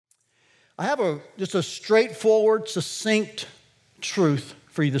I have just a straightforward, succinct truth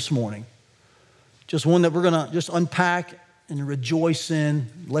for you this morning. Just one that we're going to just unpack and rejoice in,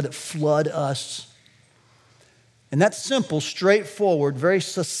 let it flood us. And that simple, straightforward, very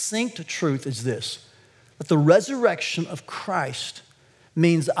succinct truth is this: that the resurrection of Christ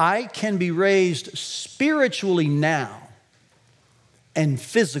means I can be raised spiritually now and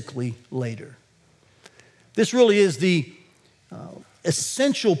physically later. This really is the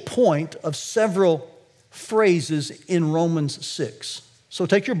essential point of several phrases in Romans 6. So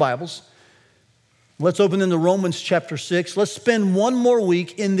take your Bibles. Let's open into Romans chapter 6. Let's spend one more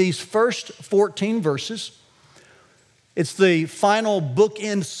week in these first 14 verses. It's the final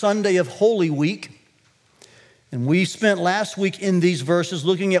bookend Sunday of Holy Week. And we spent last week in these verses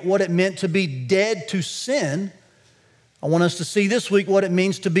looking at what it meant to be dead to sin. I want us to see this week what it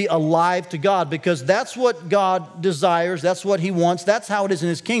means to be alive to God, because that's what God desires, that's what He wants, that's how it is in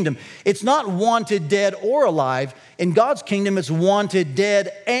His kingdom. It's not wanted dead or alive. In God's kingdom, it's wanted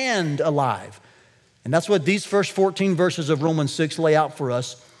dead and alive. And that's what these first 14 verses of Romans 6 lay out for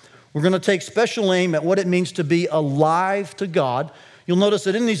us. We're going to take special aim at what it means to be alive to God. You'll notice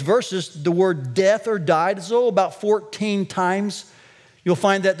that in these verses, the word death or died is about 14 times. You'll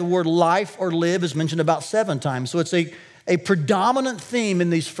find that the word life or live is mentioned about 7 times. So it's a predominant theme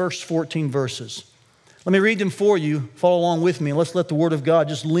in these first 14 verses. Let me read them for you. Follow along with me. Let's let the Word of God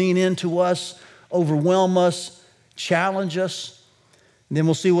just lean into us, overwhelm us, challenge us. And then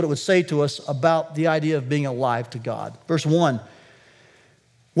we'll see what it would say to us about the idea of being alive to God. Verse 1.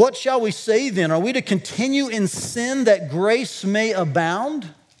 What shall we say then? Are we to continue in sin that grace may abound?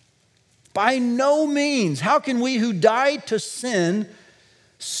 By no means. How can we who died to sin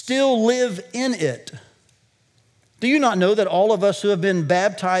still live in it? Do you not know that all of us who have been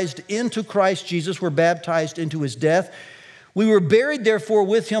baptized into Christ Jesus were baptized into His death? We were buried, therefore,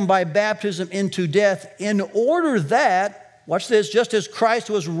 with Him by baptism into death, in order that, watch this, just as Christ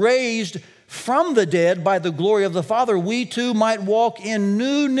was raised from the dead by the glory of the Father, we too might walk in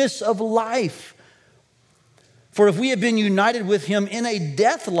newness of life. For if we have been united with Him in a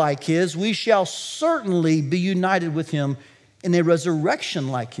death like His, we shall certainly be united with Him in a resurrection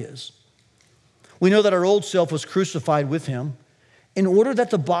like His. We know that our old self was crucified with Him in order that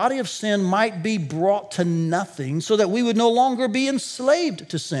the body of sin might be brought to nothing, so that we would no longer be enslaved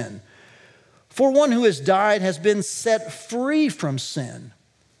to sin. For one who has died has been set free from sin.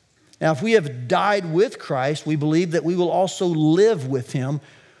 Now, if we have died with Christ, we believe that we will also live with Him.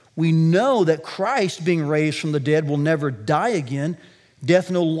 We know that Christ, being raised from the dead, will never die again. Death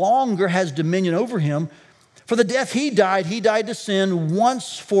no longer has dominion over Him. For the death He died to sin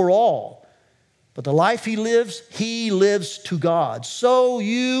once for all. But the life He lives to God. So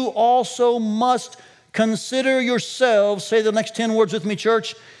you also must consider yourselves, say the next 10 words with me,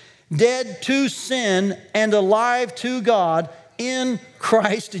 church, dead to sin and alive to God in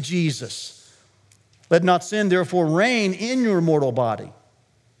Christ Jesus. Let not sin therefore reign in your mortal body,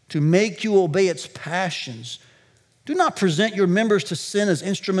 to make you obey its passions. Do not present your members to sin as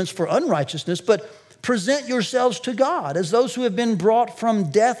instruments for unrighteousness, but present yourselves to God as those who have been brought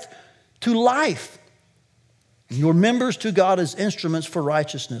from death to life. Your members to God as instruments for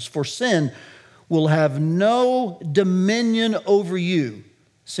righteousness. For sin will have no dominion over you,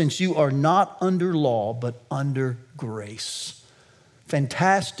 since you are not under law, but under grace.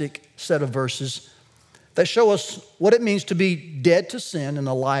 Fantastic set of verses that show us what it means to be dead to sin and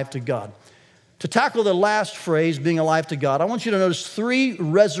alive to God. To tackle the last phrase, being alive to God, I want you to notice 3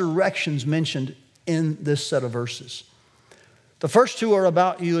 resurrections mentioned in this set of verses. The first 2 are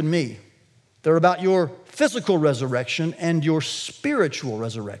about you and me. They're about your physical resurrection and your spiritual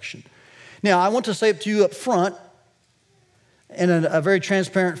resurrection. Now, I want to say it to you up front in a very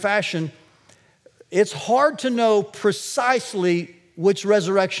transparent fashion. It's hard to know precisely which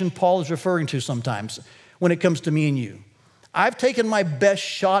resurrection Paul is referring to sometimes when it comes to me and you. I've taken my best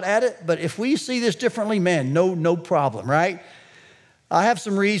shot at it, but if we see this differently, man, no problem, right? I have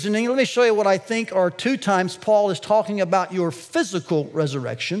some reasoning. Let me show you what I think are 2 times Paul is talking about your physical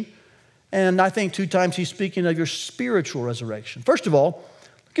resurrection, and I think 2 times he's speaking of your spiritual resurrection. First of all,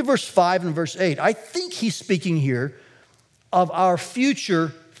 look at verse 5 and verse 8. I think he's speaking here of our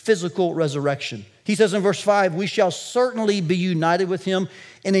future physical resurrection. He says in verse 5, we shall certainly be united with Him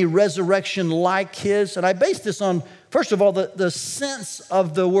in a resurrection like His. And I base this on, first of all, the sense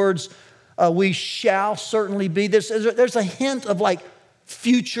of the words we shall certainly be. There's a hint of like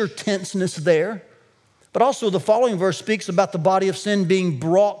future tenseness there. But also the following verse speaks about the body of sin being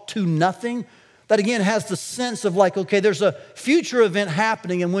brought to nothing. That again has the sense of like, okay, there's a future event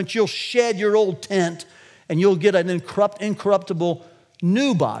happening in which you'll shed your old tent and you'll get an incorruptible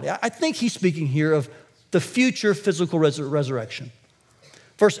new body. I think he's speaking here of the future physical resurrection.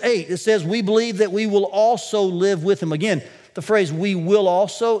 Verse 8, it says, we believe that we will also live with him. Again, the phrase we will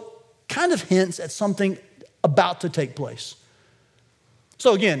also kind of hints at something about to take place.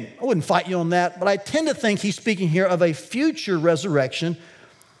 So again, I wouldn't fight you on that, but I tend to think he's speaking here of a future resurrection.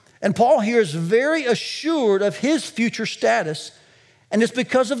 And Paul here is very assured of his future status, and it's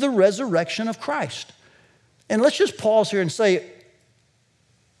because of the resurrection of Christ. And let's just pause here and say,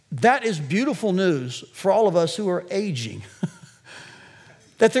 that is beautiful news for all of us who are aging.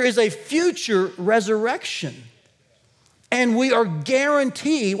 That there is a future resurrection. And we are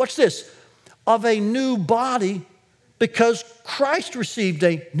guaranteed, watch this, of a new body because Christ received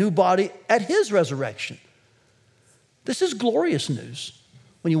a new body at his resurrection. This is glorious news.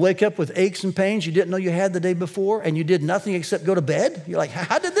 When you wake up with aches and pains you didn't know you had the day before and you did nothing except go to bed, you're like,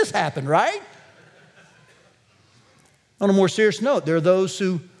 how did this happen, right? On a more serious note, there are those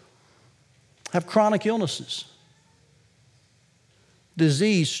who have chronic illnesses.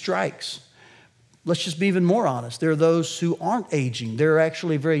 Disease strikes. Let's just be even more honest. There are those who aren't aging. They're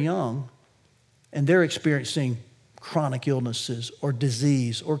actually very young, and they're experiencing chronic illnesses or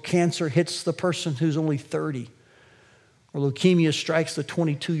disease, or cancer hits the person who's only 30, or leukemia strikes the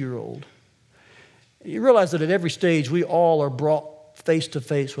 22-year-old. You realize that at every stage, we all are brought face to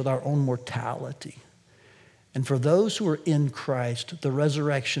face with our own mortality. And for those who are in Christ, the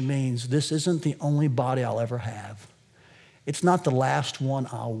resurrection means this isn't the only body I'll ever have. It's not the last one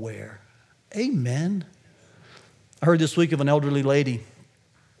I'll wear. Amen. I heard this week of an elderly lady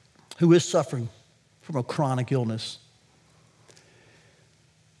who is suffering from a chronic illness.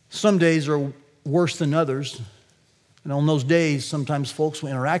 Some days are worse than others. And on those days, sometimes folks will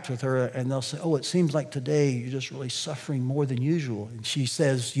interact with her and they'll say, oh, it seems like today you're just really suffering more than usual. And she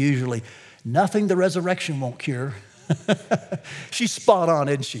says usually, nothing the resurrection won't cure. She's spot on,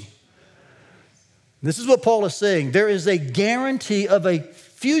 isn't she? This is what Paul is saying. There is a guarantee of a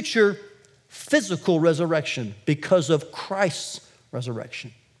future physical resurrection because of Christ's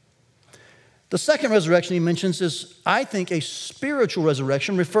resurrection. The second resurrection he mentions is, I think, a spiritual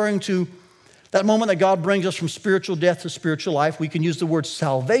resurrection, referring to that moment that God brings us from spiritual death to spiritual life. We can use the word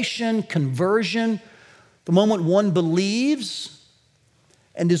salvation, conversion, the moment one believes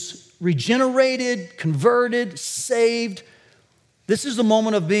and is regenerated, converted, saved. This is the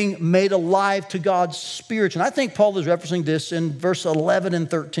moment of being made alive to God's Spirit. And I think Paul is referencing this in verse 11 and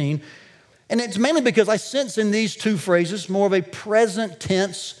 13. And it's mainly because I sense in these two phrases more of a present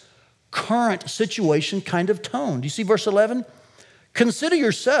tense, current situation kind of tone. Do you see verse 11? Consider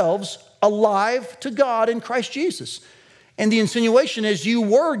yourselves alive to God in Christ Jesus. And the insinuation is you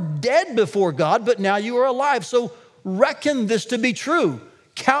were dead before God, but now you are alive. So reckon this to be true.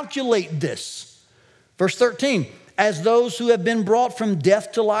 Calculate this. Verse 13, as those who have been brought from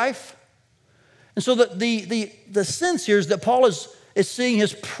death to life. And so the sense here is that Paul is seeing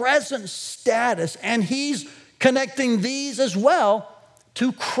his present status, and he's connecting these as well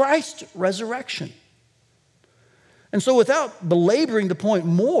to Christ's resurrection. And so without belaboring the point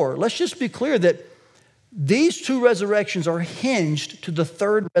more, let's just be clear that these two resurrections are hinged to the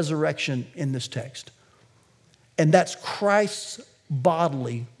third resurrection in this text. And that's Christ's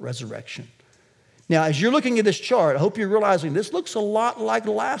bodily resurrection. Now, as you're looking at this chart, I hope you're realizing this looks a lot like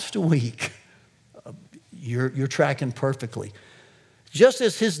last week. You're tracking perfectly. Just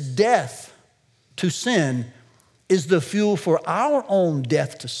as his death to sin is the fuel for our own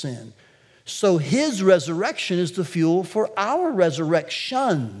death to sin, so his resurrection is the fuel for our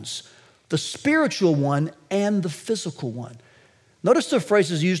resurrections, the spiritual one and the physical one. Notice the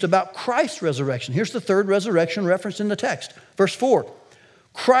phrases used about Christ's resurrection. Here's the third resurrection referenced in the text. Verse 4,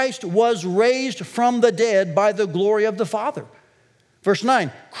 Christ was raised from the dead by the glory of the Father. Verse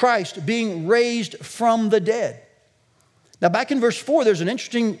 9, Christ being raised from the dead. Now back in verse 4, there's an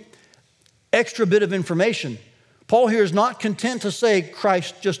interesting extra bit of information. Paul here is not content to say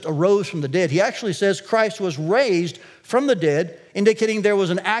Christ just arose from the dead. He actually says Christ was raised from the dead, indicating there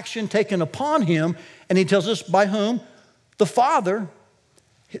was an action taken upon him. And he tells us by whom? The Father,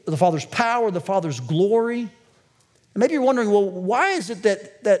 the Father's power, the Father's glory. And maybe you're wondering, well, why is it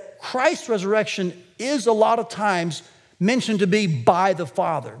that Christ's resurrection is a lot of times mentioned to be by the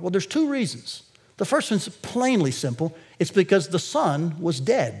Father? Well, there's two reasons. The first one's plainly simple. It's because the Son was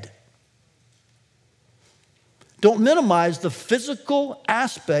dead. Don't minimize the physical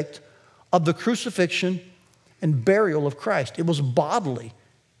aspect of the crucifixion and burial of Christ. It was bodily.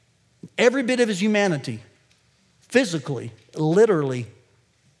 Every bit of his humanity, physically, literally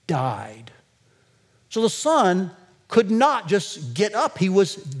died. So the Son could not just get up. He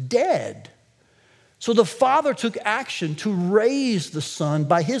was dead. So the Father took action to raise the Son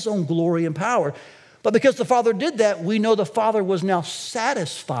by his own glory and power. But because the Father did that, we know the Father was now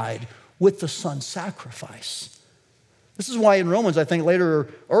satisfied with the Son's sacrifice. This is why in Romans, I think later or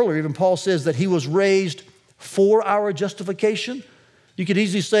earlier, even Paul says that he was raised for our justification. You could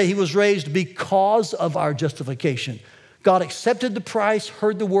easily say he was raised because of our justification. God accepted the price,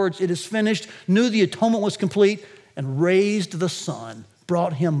 heard the words, "It is finished," knew the atonement was complete, and raised the Son,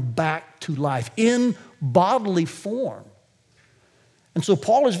 brought him back to life in bodily form. And so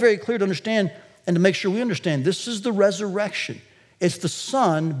Paul is very clear to understand and to make sure we understand this is the resurrection. It's the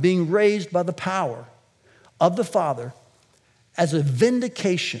Son being raised by the power of the Father as a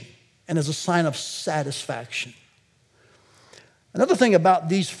vindication and as a sign of satisfaction. Another thing about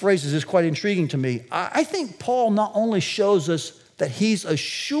these phrases is quite intriguing to me. I think Paul not only shows us that he's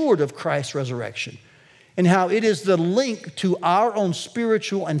assured of Christ's resurrection and how it is the link to our own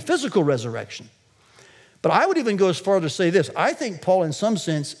spiritual and physical resurrection, but I would even go as far to say this. I think Paul, in some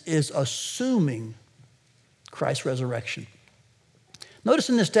sense, is assuming Christ's resurrection. Notice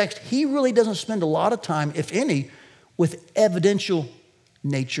in this text, he really doesn't spend a lot of time, if any, with evidential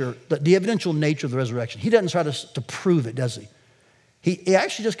nature, the evidential nature of the resurrection. He doesn't try to prove it, does he? He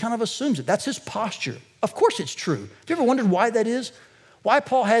actually just kind of assumes it. That's his posture. Of course it's true. Have you ever wondered why that is? Why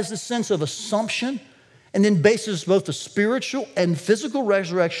Paul has this sense of assumption and then bases both the spiritual and physical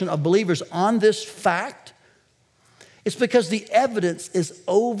resurrection of believers on this fact? It's because the evidence is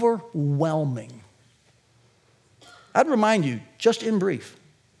overwhelming. I'd remind you, just in brief,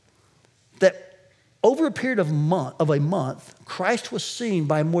 that over a period of a month, Christ was seen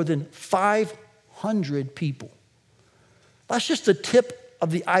by more than 500 people. That's just the tip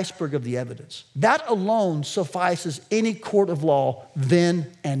of the iceberg of the evidence. That alone suffices any court of law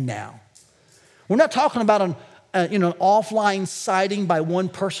then and now. We're not talking about an offline sighting by one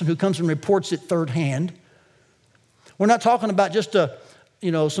person who comes and reports it third hand. We're not talking about just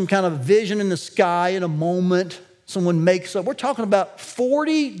some kind of vision in the sky in a moment someone makes up. We're talking about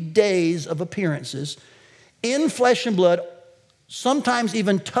 40 days of appearances in flesh and blood, sometimes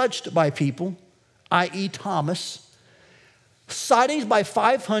even touched by people, i.e. Thomas. Sightings by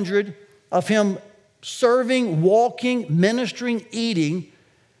 500 of him serving, walking, ministering, eating.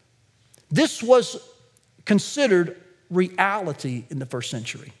 This was considered reality in the first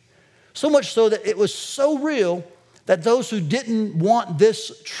century. So much so that it was so real that those who didn't want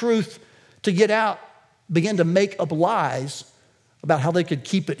this truth to get out began to make up lies about how they could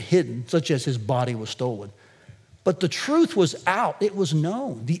keep it hidden, such as his body was stolen. But the truth was out. It was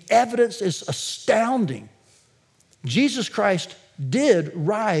known. The evidence is astounding. Jesus Christ did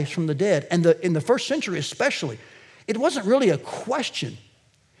rise from the dead. And in the first century especially, it wasn't really a question.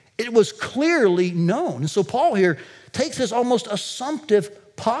 It was clearly known. And so Paul here takes this almost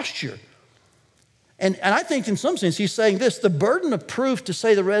assumptive posture. And I think in some sense he's saying this: the burden of proof to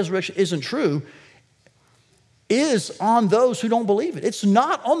say the resurrection isn't true is on those who don't believe it. It's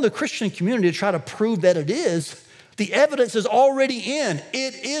not on the Christian community to try to prove that it is. The evidence is already in.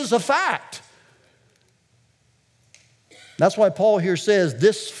 It is a fact. That's why Paul here says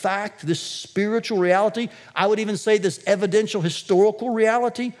this fact, this spiritual reality, I would even say this evidential historical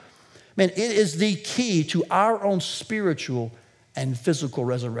reality, man, it is the key to our own spiritual and physical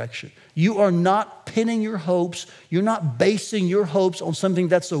resurrection. You are not pinning your hopes. You're not basing your hopes on something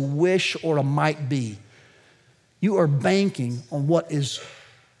that's a wish or a might be. You are banking on what is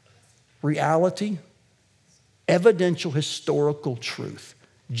reality, evidential historical truth.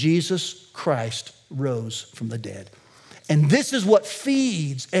 Jesus Christ rose from the dead. And this is what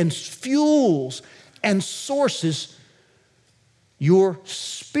feeds and fuels and sources your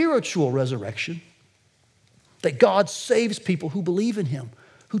spiritual resurrection, that God saves people who believe in him,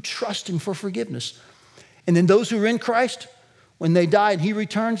 who trust him for forgiveness. And then those who are in Christ, when they die and he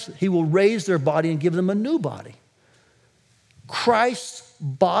returns, he will raise their body and give them a new body. Christ's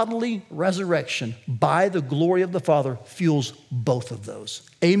bodily resurrection by the glory of the Father fuels both of those.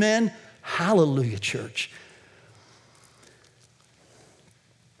 Amen? Hallelujah, church.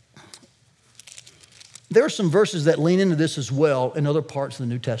 There are some verses that lean into this as well in other parts of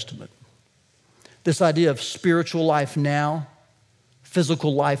the New Testament. This idea of spiritual life now,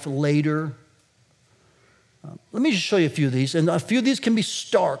 physical life later. Let me just show you a few of these. And a few of these can be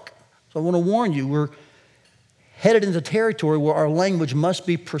stark. So I want to warn you, we're headed into territory where our language must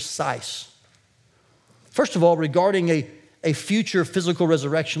be precise. First of all, regarding a future physical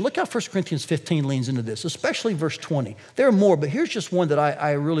resurrection, look how 1 Corinthians 15 leans into this, especially verse 20. There are more, but here's just one that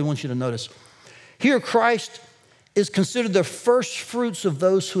I really want you to notice. Here, Christ is considered the first fruits of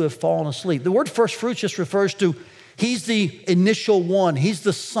those who have fallen asleep. The word first fruits just refers to He's the initial one. He's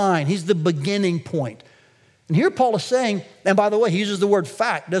the sign. He's the beginning point. And here Paul is saying, and by the way, he uses the word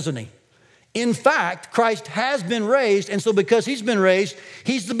fact, doesn't he? In fact, Christ has been raised, and so because he's been raised,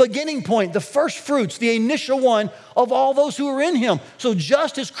 he's the beginning point, the first fruits, the initial one of all those who are in him. So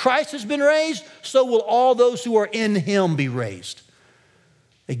just as Christ has been raised, so will all those who are in him be raised.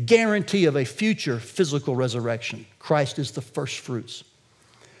 A guarantee of a future physical resurrection. Christ is the first fruits.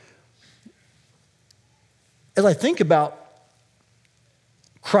 As I think about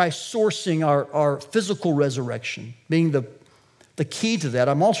Christ sourcing our physical resurrection, being the key to that,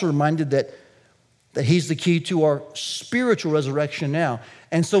 I'm also reminded that he's the key to our spiritual resurrection now.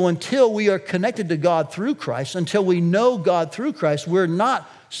 And so until we are connected to God through Christ, until we know God through Christ, we're not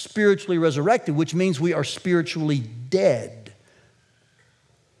spiritually resurrected, which means we are spiritually dead.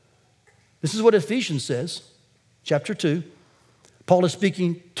 This is what Ephesians says, chapter 2. Paul is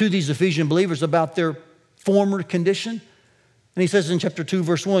speaking to these Ephesian believers about their former condition. And he says in chapter 2,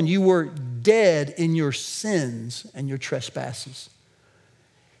 verse 1, you were dead in your sins and your trespasses.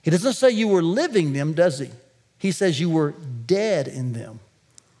 He doesn't say you were living them, does he? He says you were dead in them.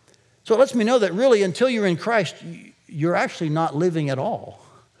 So it lets me know that really until you're in Christ, you're actually not living at all.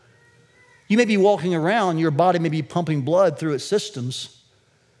 You may be walking around, your body may be pumping blood through its systems,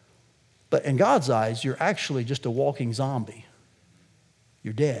 but in God's eyes, you're actually just a walking zombie.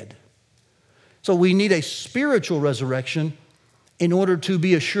 You're dead. So we need a spiritual resurrection in order to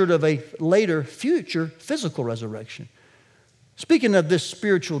be assured of a later future physical resurrection. Speaking of this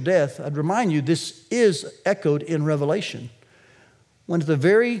spiritual death, I'd remind you this is echoed in Revelation. When at the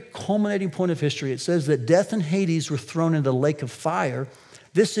very culminating point of history, it says that death and Hades were thrown into the lake of fire.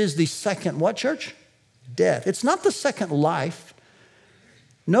 This is the second what, church? Death. It's not the second life.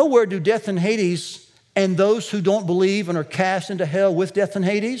 Nowhere do death and Hades and those who don't believe and are cast into hell with death and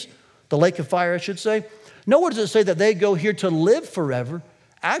Hades, the lake of fire, I should say, nowhere does it say that they go here to live forever.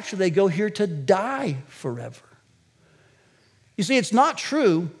 Actually, they go here to die forever. You see, it's not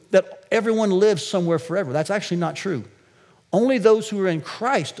true that everyone lives somewhere forever. That's actually not true. Only those who are in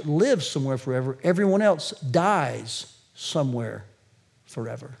Christ live somewhere forever. Everyone else dies somewhere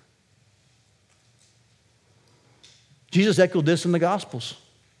forever. Jesus echoed this in the Gospels.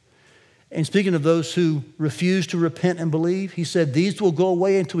 And speaking of those who refuse to repent and believe, he said, these will go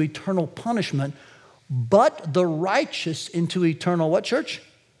away into eternal punishment, but the righteous into eternal what, church?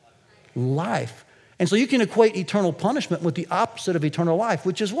 Life. And so you can equate eternal punishment with the opposite of eternal life,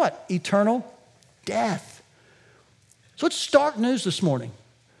 which is what? Eternal death. So it's stark news this morning.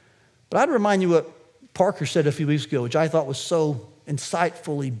 But I'd remind you what Parker said a few weeks ago, which I thought was so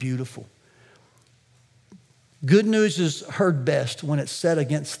insightfully beautiful. Good news is heard best when it's set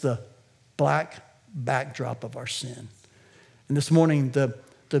against the black backdrop of our sin. And this morning,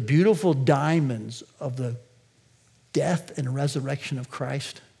 the beautiful diamonds of the death and resurrection of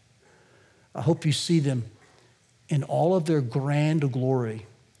Christ, I hope you see them in all of their grand glory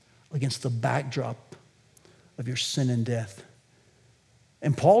against the backdrop of your sin and death.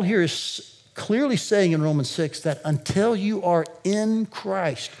 And Paul here is clearly saying in Romans 6 that until you are in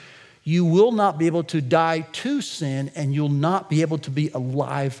Christ, you will not be able to die to sin and you'll not be able to be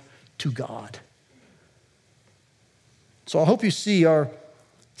alive to God. So I hope you see our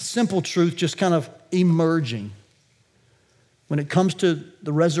simple truth just kind of emerging when it comes to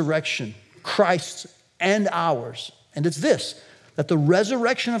the resurrection, Christ's and ours. And it's this, that the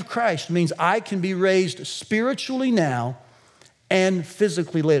resurrection of Christ means I can be raised spiritually now and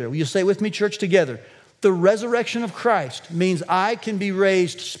physically later. Will you say it with me, church, together? The resurrection of Christ means I can be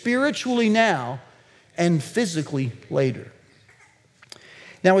raised spiritually now and physically later.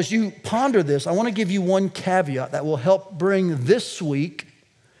 Now, as you ponder this, I want to give you one caveat that will help bring this week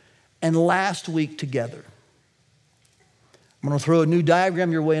and last week together. I'm going to throw a new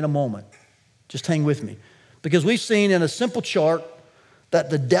diagram your way in a moment. Just hang with me. Because we've seen in a simple chart that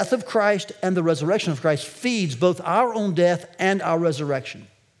the death of Christ and the resurrection of Christ feeds both our own death and our resurrection.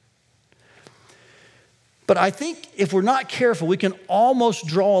 But I think if we're not careful, we can almost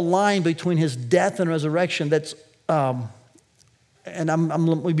draw a line between his death and resurrection that's, and I'm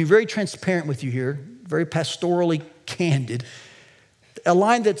going to be very transparent with you here, very pastorally candid, a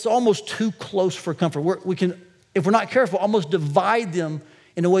line that's almost too close for comfort. We can, if we're not careful, almost divide them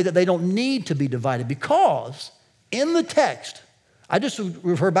in a way that they don't need to be divided, because in the text, I just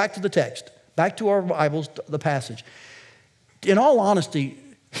refer back to the text, back to our Bibles, the passage. In all honesty,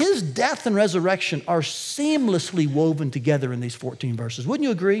 his death and resurrection are seamlessly woven together in these 14 verses. Wouldn't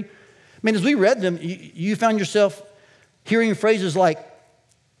you agree? I mean, as we read them, you found yourself hearing phrases like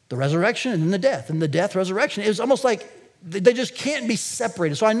the resurrection and the death, resurrection. It was almost like they just can't be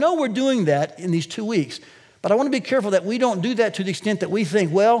separated. So I know we're doing that in these 2 weeks, But I want to be careful that we don't do that to the extent that we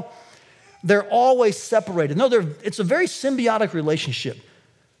think, well, they're always separated. No, it's a very symbiotic relationship.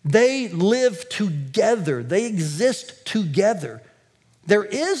 They live together. They exist together. There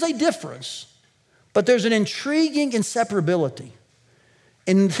is a difference, but there's an intriguing inseparability.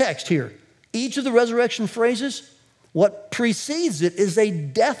 In the text here, each of the resurrection phrases, what precedes it is a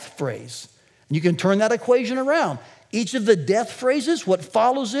death phrase. And you can turn that equation around. Each of the death phrases, what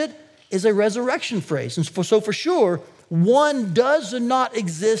follows it is a resurrection phrase. And so for sure, one does not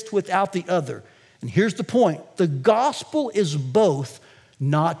exist without the other. And here's the point. The gospel is both,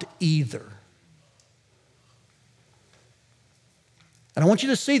 not either. And I want you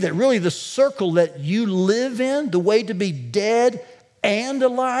to see that really the circle that you live in, the way to be dead and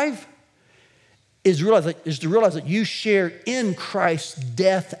alive, is to realize that you share in Christ's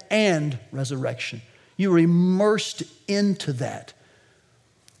death and resurrection. You are immersed into that.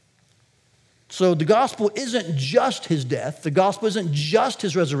 So the gospel isn't just his death. The gospel isn't just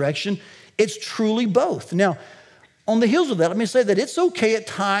his resurrection. It's truly both. Now, on the heels of that, let me say that it's okay at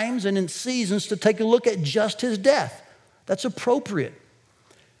times and in seasons to take a look at just his death. That's appropriate.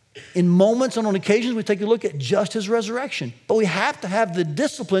 In moments and on occasions, we take a look at just his resurrection. But we have to have the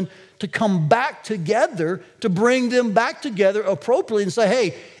discipline to come back together, to bring them back together appropriately and say,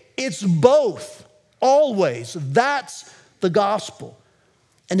 hey, it's both, always. That's the gospel.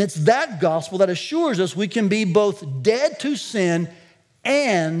 And it's that gospel that assures us we can be both dead to sin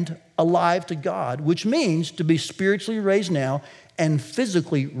and alive to God, which means to be spiritually raised now and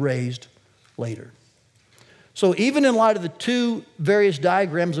physically raised later. So even in light of the two various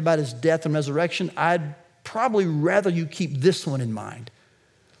diagrams about his death and resurrection, I'd probably rather you keep this one in mind,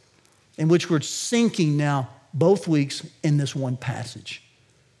 in which we're sinking now both weeks in this one passage.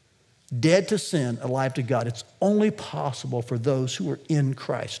 Dead to sin, alive to God. It's only possible for those who are in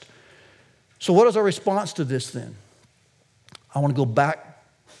Christ. So what is our response to this then? I want to go back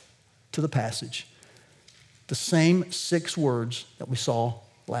to the passage. The same 6 words that we saw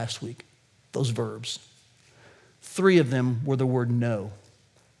last week, those verbs. 3 of them were the word know.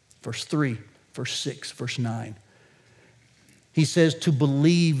 Verse 3, verse 6, verse 9. He says to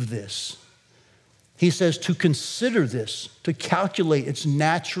believe this. He says to consider this, to calculate its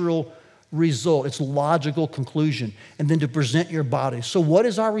natural result, its logical conclusion, and then to present your body. So what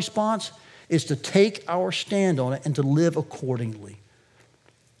is our response? Is to take our stand on it and to live accordingly.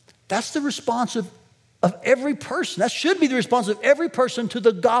 That's the response of every person. That should be the response of every person to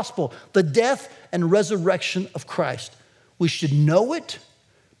the gospel, the death and resurrection of Christ. We should know it,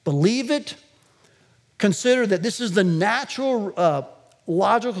 believe it, consider that this is the natural,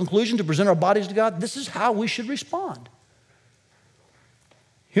 logical conclusion to present our bodies to God. This is how we should respond.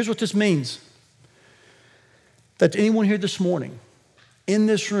 Here's what this means. That anyone here this morning, in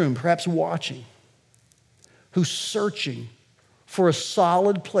this room, perhaps watching, who's searching for a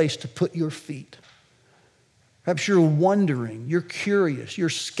solid place to put your feet. Perhaps you're wondering, you're curious, you're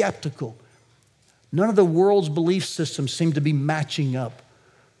skeptical. None of the world's belief systems seem to be matching up.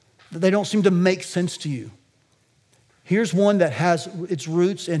 They don't seem to make sense to you. Here's one that has its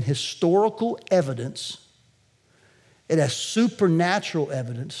roots in historical evidence. It has supernatural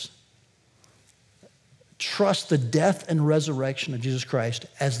evidence. Trust the death and resurrection of Jesus Christ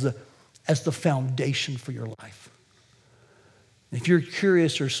as the foundation for your life. If you're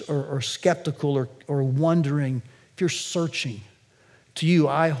curious or skeptical or wondering, if you're searching, to you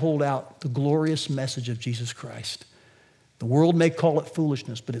I hold out the glorious message of Jesus Christ. The world may call it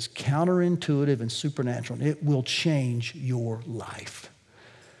foolishness, but it's counterintuitive and supernatural, and it will change your life.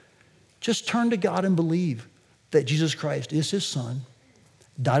 Just turn to God and believe that Jesus Christ is his Son,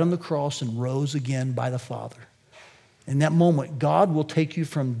 died on the cross and rose again by the Father. In that moment, God will take you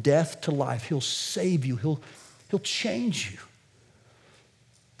from death to life. He'll save you. He'll change you.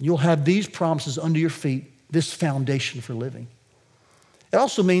 You'll have these promises under your feet, this foundation for living. It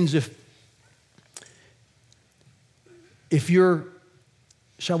also means if you're,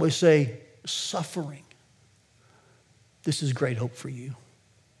 shall we say, suffering, this is great hope for you.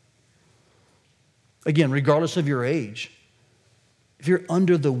 Again, regardless of your age, if you're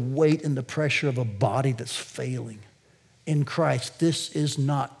under the weight and the pressure of a body that's failing in Christ, this is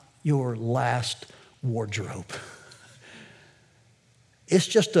not your last wardrobe. It's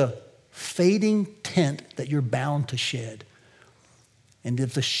just a fading tent that you're bound to shed. And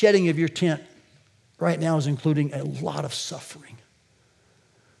if the shedding of your tent right now is including a lot of suffering,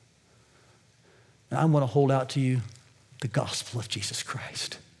 and I want to hold out to you the gospel of Jesus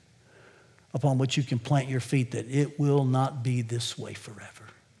Christ, upon which you can plant your feet, that it will not be this way forever.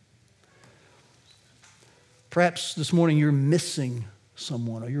 Perhaps this morning you're missing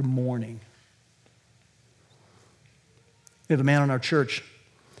someone or you're mourning. We have a man in our church.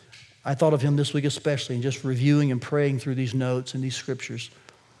 I thought of him this week especially, and just reviewing and praying through these notes and these scriptures.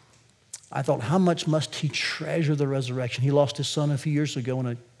 I thought, how much must he treasure the resurrection? He lost his son a few years ago in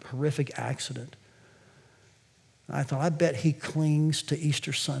a horrific accident. I thought, I bet he clings to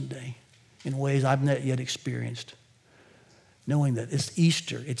Easter Sunday in ways I've not yet experienced, knowing that it's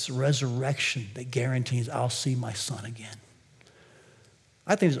Easter, it's resurrection that guarantees I'll see my son again.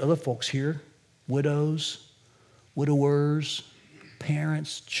 I think there's other folks here, widows, widowers,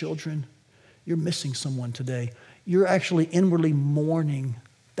 parents, children. You're missing someone today. You're actually inwardly mourning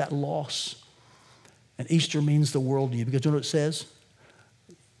that loss. And Easter means the world to you because you know what it says?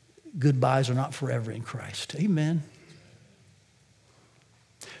 Goodbyes are not forever in Christ. Amen.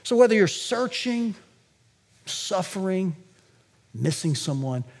 So whether you're searching, suffering, missing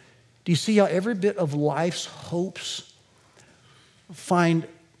someone, do you see how every bit of life's hopes find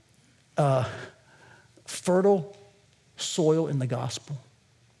fertile soil in the gospel?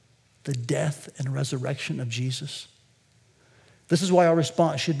 The death and resurrection of Jesus. This is why our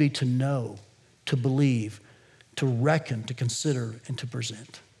response should be to know, to believe, to reckon, to consider, and to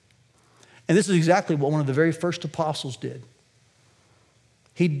present. And this is exactly what one of the very first apostles did.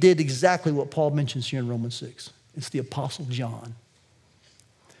 He did exactly what Paul mentions here in Romans 6. It's the Apostle John.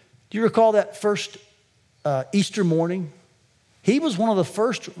 Do you recall that first Easter morning? He was one of the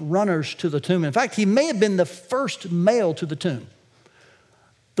first runners to the tomb. In fact, he may have been the first male to the tomb.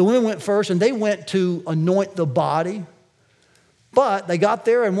 The women went first, and they went to anoint the body. But they got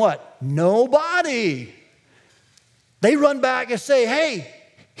there, and what? Nobody. They run back and say, hey,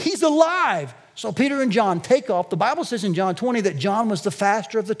 he's alive. So Peter and John take off. The Bible says in John 20 that John was the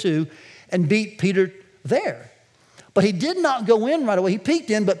faster of the two and beat Peter there. But he did not go in right away. He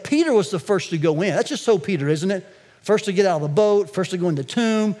peeked in, but Peter was the first to go in. That's just so Peter, isn't it? First to get out of the boat, first to go in the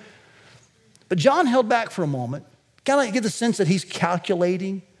tomb. But John held back for a moment. Kind of get the sense that he's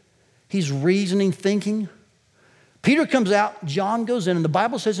calculating, he's reasoning, thinking. Peter comes out, John goes in, and the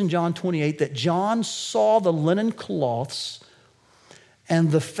Bible says in John 28 that John saw the linen cloths and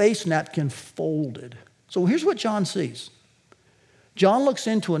the face napkin folded. So here's what John sees. John looks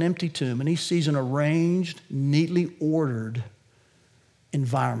into an empty tomb and he sees an arranged, neatly ordered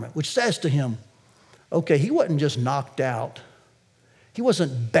environment, which says to him, okay, he wasn't just knocked out. He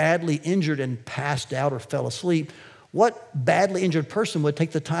wasn't badly injured and passed out or fell asleep. What badly injured person would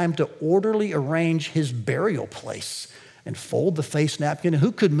take the time to orderly arrange his burial place and fold the face napkin? And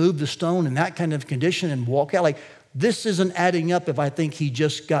who could move the stone in that kind of condition and walk out? Like, this isn't adding up if I think he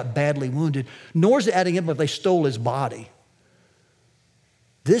just got badly wounded, nor is it adding up if they stole his body.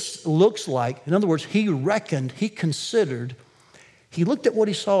 This looks like, in other words, he reckoned, he considered, he looked at what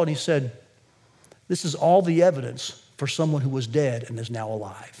he saw and he said, this is all the evidence for someone who was dead and is now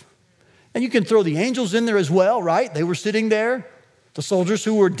alive. And you can throw the angels in there as well, right? They were sitting there. The soldiers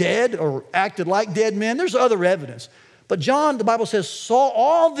who were dead or acted like dead men. There's other evidence. But John, the Bible says, saw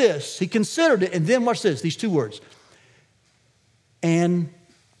all this. He considered it. And then watch this, these two words. And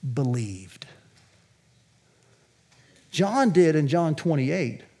believed. John did in John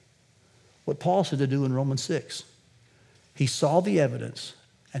 28 what Paul said to do in Romans 6. He saw the evidence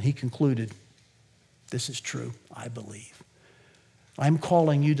and he concluded, this is true, I believe. I'm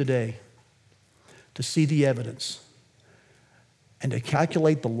calling you today to see the evidence and to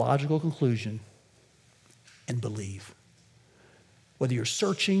calculate the logical conclusion and believe. Whether you're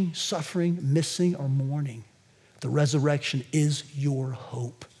searching, suffering, missing, or mourning, the resurrection is your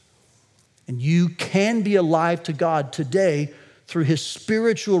hope. And you can be alive to God today through his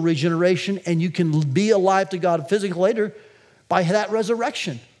spiritual regeneration, and you can be alive to God physically later by that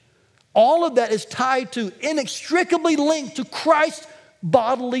resurrection. All of that is tied to, inextricably linked to Christ's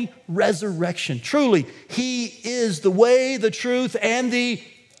bodily resurrection. Truly, he is the way, the truth, and the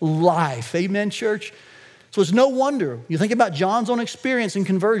life. Amen, church? So it's no wonder, you think about John's own experience in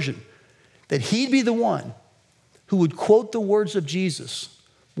conversion, that he'd be the one who would quote the words of Jesus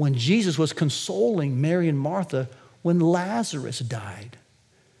when Jesus was consoling Mary and Martha when Lazarus died.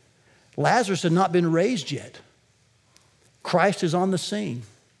 Lazarus had not been raised yet. Christ is on the scene.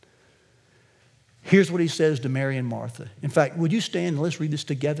 Here's what he says to Mary and Martha. In fact, would you stand and let's read this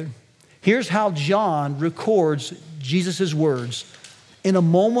together? Here's how John records Jesus' words. In a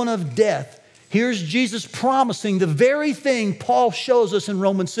moment of death, here's Jesus promising the very thing Paul shows us in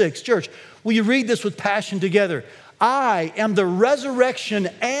Romans 6. Church, will you read this with passion together? I am the resurrection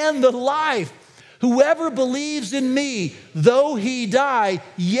and the life. Whoever believes in me, though he die,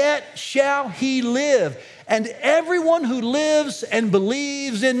 yet shall he live. And everyone who lives and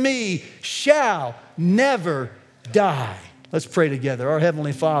believes in me shall never die. Let's pray together. Our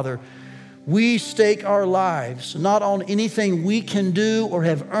Heavenly Father, We stake our lives not on anything we can do or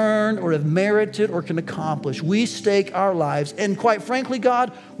have earned or have merited or can accomplish. We stake our lives, and quite frankly,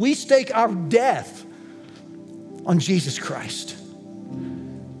 God, we stake our death on Jesus Christ.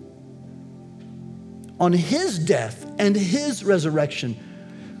 On his death and his resurrection.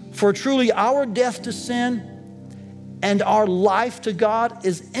 For truly our death to sin and our life to God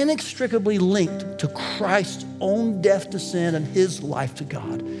is inextricably linked to Christ's own death to sin and his life to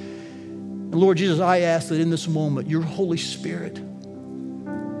God. And Lord Jesus, I ask that in this moment, your Holy Spirit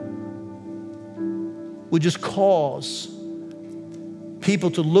would just cause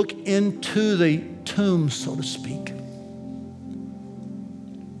people to look into the tomb, so to speak,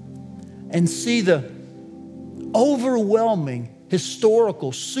 and see the overwhelming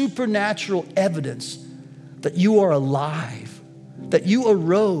historical, supernatural evidence that you are alive, that you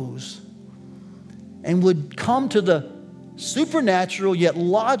arose, and would come to the supernatural yet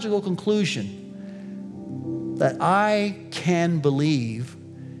logical conclusion that I can believe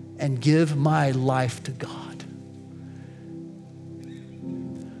and give my life to God.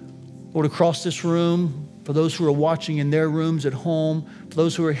 Lord, across this room, for those who are watching in their rooms at home, for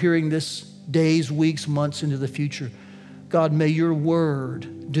those who are hearing this days, weeks, months into the future, God, may your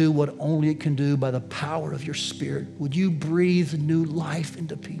word do what only it can do by the power of your Spirit. Would you breathe new life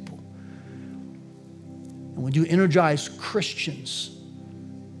into people? And would you energize Christians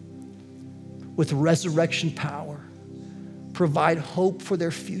with resurrection power, provide hope for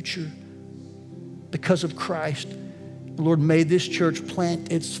their future because of Christ? Lord, may this church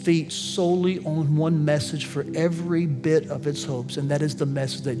plant its feet solely on one message for every bit of its hopes, and that is the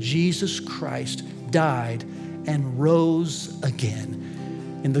message that Jesus Christ died and rose again.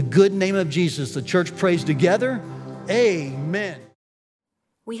 In the good name of Jesus, the church prays together. Amen.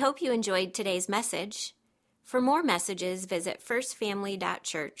 We hope you enjoyed today's message. For more messages, visit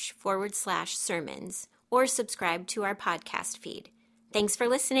firstfamily.church/sermons or subscribe to our podcast feed. Thanks for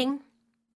listening.